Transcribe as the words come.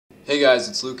Hey guys,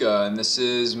 it's Luca, and this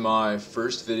is my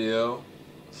first video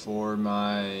for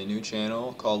my new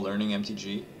channel called Learning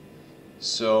MTG.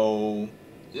 So,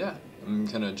 yeah, I'm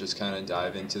gonna just kind of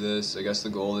dive into this. I guess the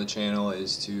goal of the channel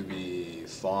is to be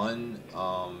fun,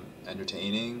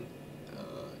 entertaining,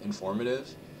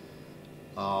 informative.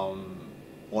 One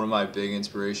of my big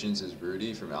inspirations is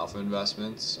Rudy from Alpha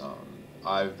Investments.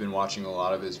 I've been watching a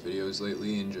lot of his videos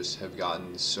lately and just have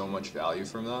gotten so much value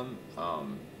from them.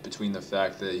 Between the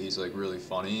fact that he's like really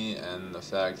funny and the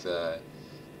fact that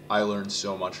I learned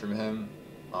so much from him,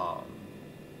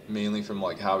 mainly from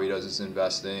like how he does his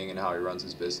investing and how he runs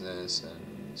his business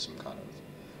and some kind of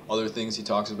other things he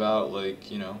talks about, like,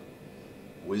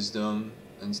 wisdom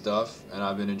and stuff. And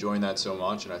I've been enjoying that so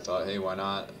much, and I thought, hey, why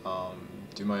not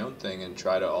do my own thing and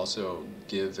try to also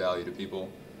give value to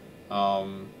people. I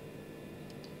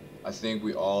think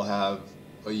we all have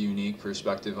a unique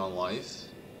perspective on life,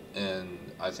 and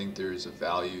I think there's a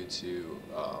value to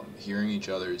hearing each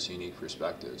other's unique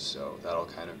perspectives, so that'll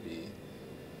kind of be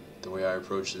the way I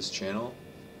approach this channel.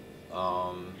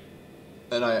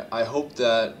 And I hope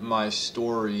that my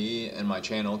story and my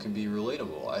channel can be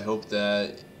relatable. I hope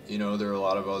that, there are a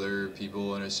lot of other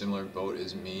people in a similar boat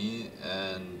as me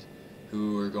and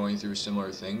who are going through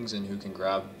similar things and who can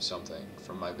grab something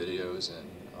from my videos and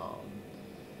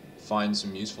find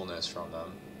some usefulness from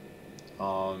them.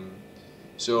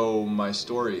 So my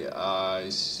story, I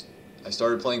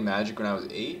started playing Magic when I was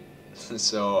 8.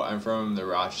 So I'm from the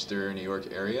Rochester, New York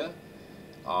area.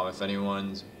 If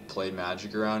anyone's played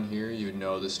Magic around here, you'd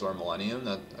know the store Millennium.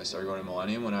 That I started going to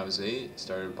Millennium when I was 8.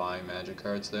 Started buying Magic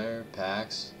cards there,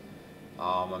 packs.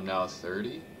 I'm now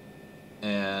 30,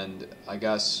 and I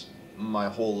guess my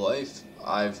whole life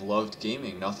I've loved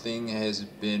gaming. Nothing has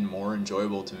been more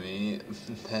enjoyable to me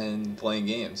than playing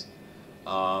games.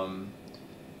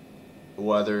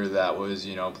 Whether that was,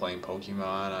 playing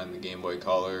Pokemon on the Game Boy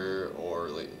Color, or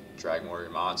like Dragon Warrior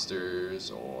Monsters,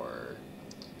 or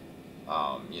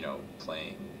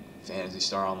playing Phantasy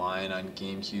Star Online on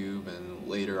GameCube, and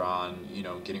later on,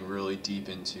 getting really deep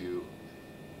into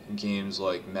games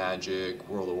like Magic,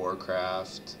 World of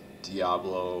Warcraft,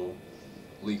 Diablo,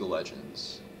 League of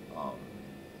Legends.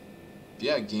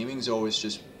 Yeah, gaming's always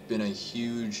just been a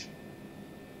huge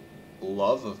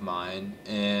love of mine,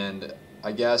 and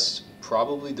I guess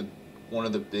probably one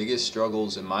of the biggest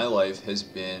struggles in my life has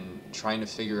been trying to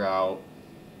figure out,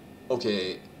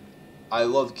 okay, I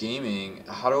love gaming,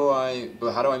 how do I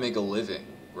make a living,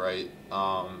 right?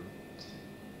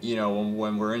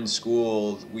 When we're in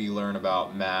school, we learn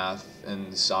about math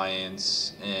and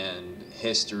science and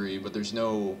history, but there's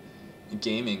no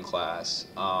gaming class.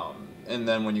 And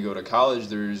then when you go to college,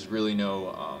 there's really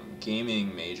no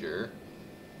gaming major.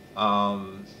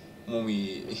 When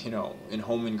we, in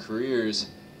home and careers,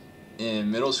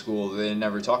 in middle school, they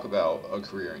never talk about a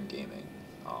career in gaming.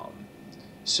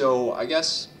 So I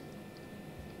guess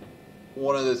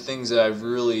one of the things that I've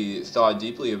really thought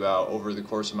deeply about over the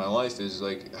course of my life is,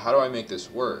 like, how do I make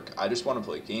this work? I just want to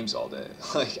play games all day.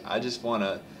 Like, I just want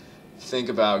to think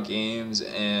about games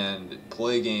and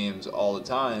play games all the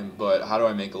time, but how do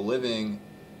I make a living?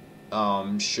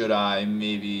 Should I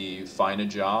maybe find a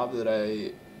job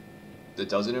that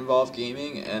doesn't involve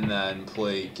gaming and then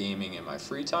play gaming in my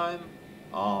free time?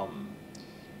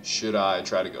 Should I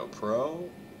try to go pro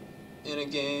in a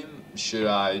game? Should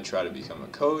I try to become a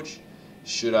coach?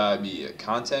 Should I be a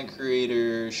content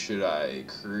creator? Should I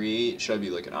be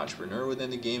like an entrepreneur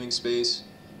within the gaming space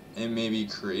and maybe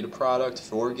create a product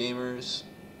for gamers?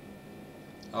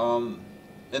 And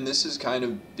this has kind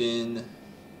of been,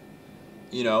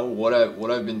 what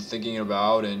I've been thinking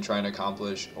about and trying to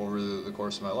accomplish over the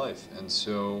course of my life. And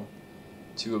so,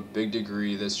 to a big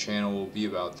degree, this channel will be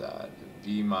about that.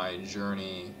 Be my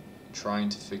journey, trying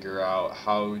to figure out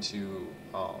how to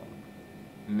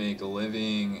make a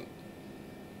living,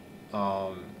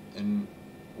 and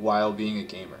while being a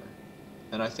gamer.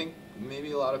 And I think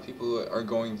maybe a lot of people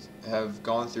have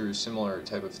gone through a similar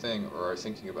type of thing, or are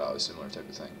thinking about a similar type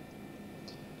of thing.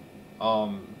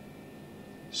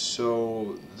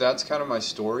 So that's kind of my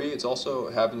story. It also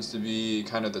happens to be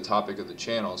kind of the topic of the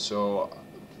channel. So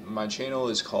my channel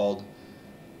is called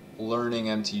Learning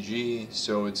MTG,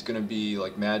 so it's going to be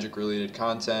like Magic related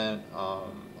content.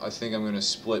 I think I'm going to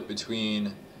split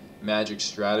between Magic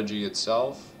strategy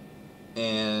itself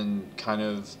and kind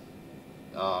of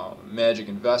Magic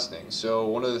investing. So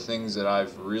one of the things that I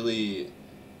really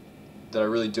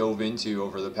dove into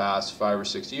over the past 5 or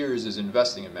 6 years is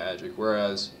investing in Magic.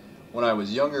 Whereas when I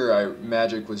was younger,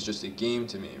 Magic was just a game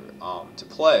to me, to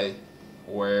play,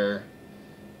 where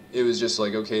it was just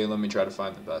like, okay, let me try to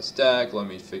find the best deck, let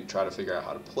me try to figure out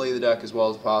how to play the deck as well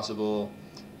as possible,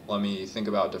 let me think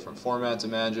about different formats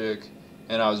of Magic,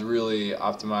 and I was really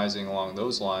optimizing along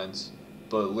those lines.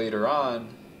 But later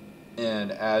on,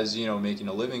 and as making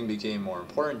a living became more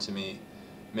important to me,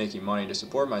 making money to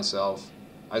support myself,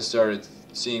 I started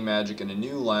seeing Magic in a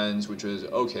new lens, which was,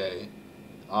 okay,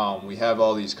 we have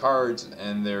all these cards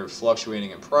and they're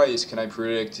fluctuating in price. Can I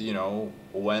predict,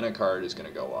 when a card is going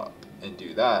to go up and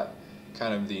do that?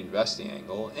 Kind of the investing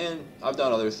angle. And I've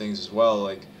done other things as well,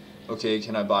 like, okay,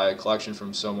 can I buy a collection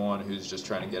from someone who's just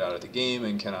trying to get out of the game,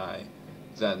 and can I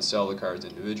then sell the cards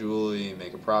individually,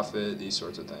 make a profit, these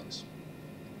sorts of things.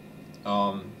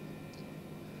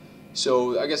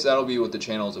 So I guess that'll be what the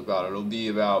channel is about. It'll be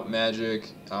about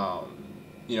Magic,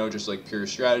 just like pure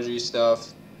strategy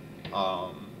stuff,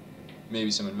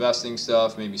 maybe some investing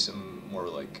stuff, maybe some more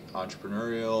like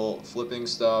entrepreneurial flipping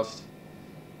stuff,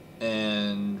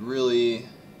 and really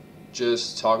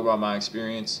just talk about my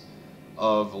experience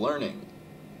of learning.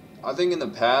 I think in the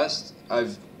past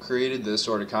I've created this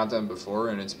sort of content before,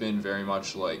 and it's been very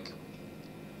much like,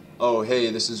 oh, hey,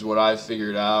 this is what I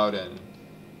figured out, and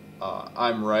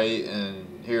I'm right,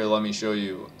 and here, let me show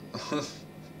you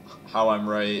how I'm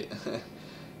right.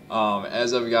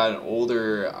 As I've gotten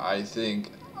older, I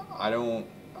think I don't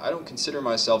consider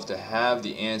myself to have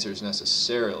the answers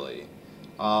necessarily.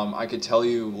 I could tell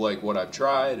you like what I've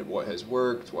tried, what has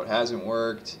worked, what hasn't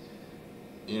worked.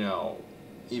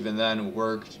 Even then,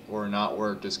 worked or not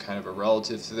worked is kind of a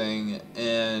relative thing,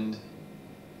 and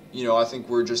I think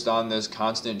we're just on this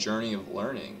constant journey of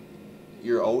learning.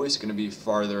 You're always going to be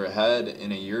farther ahead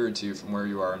in a year or two from where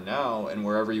you are now, and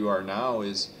wherever you are now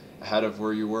is ahead of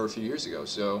where you were a few years ago.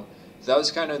 So that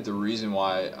was kind of the reason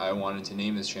why I wanted to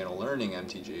name this channel Learning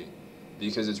MTG,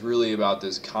 because it's really about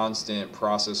this constant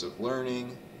process of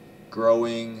learning,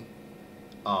 growing,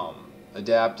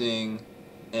 adapting,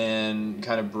 and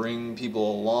kind of bring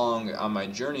people along on my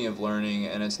journey of learning.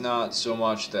 And it's not so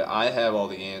much that I have all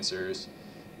the answers.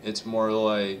 It's more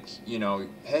like,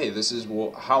 hey, this is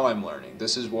how I'm learning.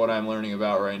 This is what I'm learning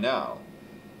about right now.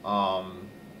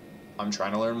 I'm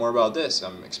trying to learn more about this.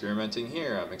 I'm experimenting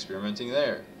here. I'm experimenting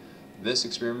there. This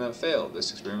experiment failed.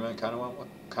 This experiment kind of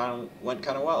went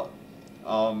kind of well.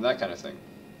 That kind of thing.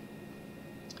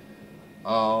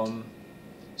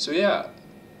 So yeah,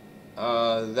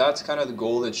 that's kind of the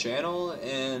goal of the channel,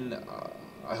 and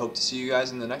I hope to see you guys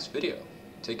in the next video.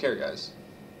 Take care, guys.